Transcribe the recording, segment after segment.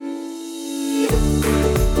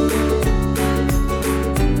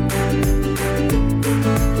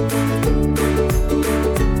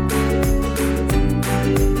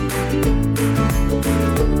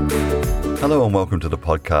and welcome to the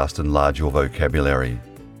podcast Enlarge Your Vocabulary.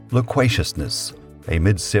 Loquaciousness, a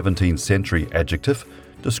mid-17th century adjective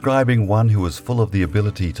describing one who is full of the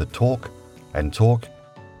ability to talk, and talk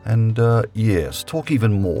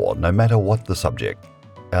even more, no matter what the subject.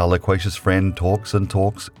 Our loquacious friend talks and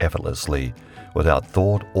talks effortlessly, without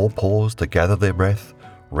thought or pause to gather their breath,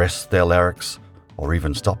 rest their larynx, or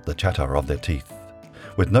even stop the chatter of their teeth,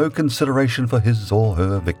 with no consideration for his or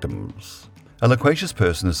her victims. A loquacious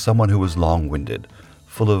person is someone who is long-winded,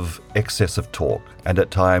 full of excessive talk, and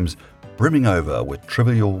at times brimming over with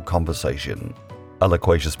trivial conversation. A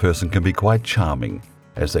loquacious person can be quite charming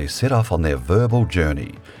as they set off on their verbal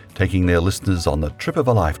journey, taking their listeners on the trip of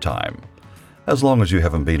a lifetime, as long as you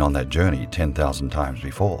haven't been on that journey 10,000 times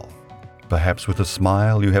before. Perhaps with a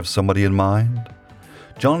smile you have somebody in mind?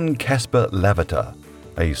 John Caspar Lavater,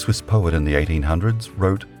 a Swiss poet in the 1800s,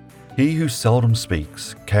 wrote, "He who seldom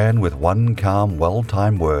speaks can with one calm,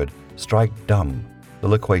 well-timed word strike dumb the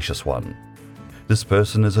loquacious one." This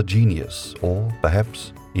person is a genius, or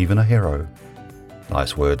perhaps even a hero.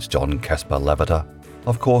 Nice words, John Caspar Lavater.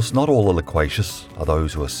 Of course, not all the loquacious are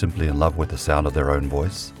those who are simply in love with the sound of their own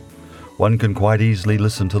voice. One can quite easily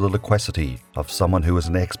listen to the loquacity of someone who is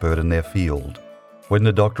an expert in their field. When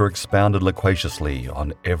the doctor expounded loquaciously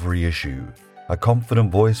on every issue, a confident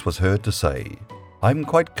voice was heard to say, "I'm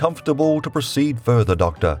quite comfortable to proceed further,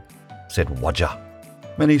 doctor," said Wajah.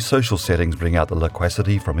 Many social settings bring out the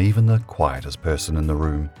loquacity from even the quietest person in the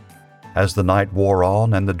room. As the night wore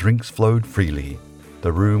on and the drinks flowed freely,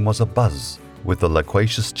 the room was abuzz with the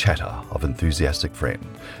loquacious chatter of enthusiastic friends.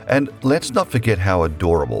 And let's not forget how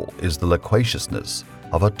adorable is the loquaciousness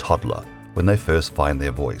of a toddler when they first find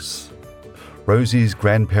their voice. Rosie's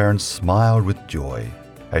grandparents smiled with joy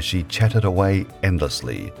as she chatted away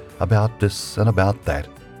endlessly about this and about that,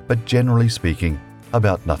 but generally speaking,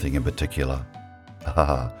 about nothing in particular.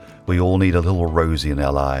 We all need a little Rosie in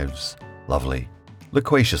our lives. Lovely.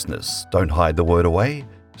 Loquaciousness. Don't hide the word away.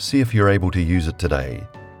 See if you're able to use it today.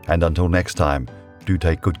 And until next time, do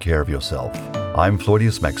take good care of yourself. I'm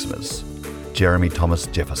Floydius Maximus, Jeremy Thomas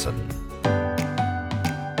Jefferson.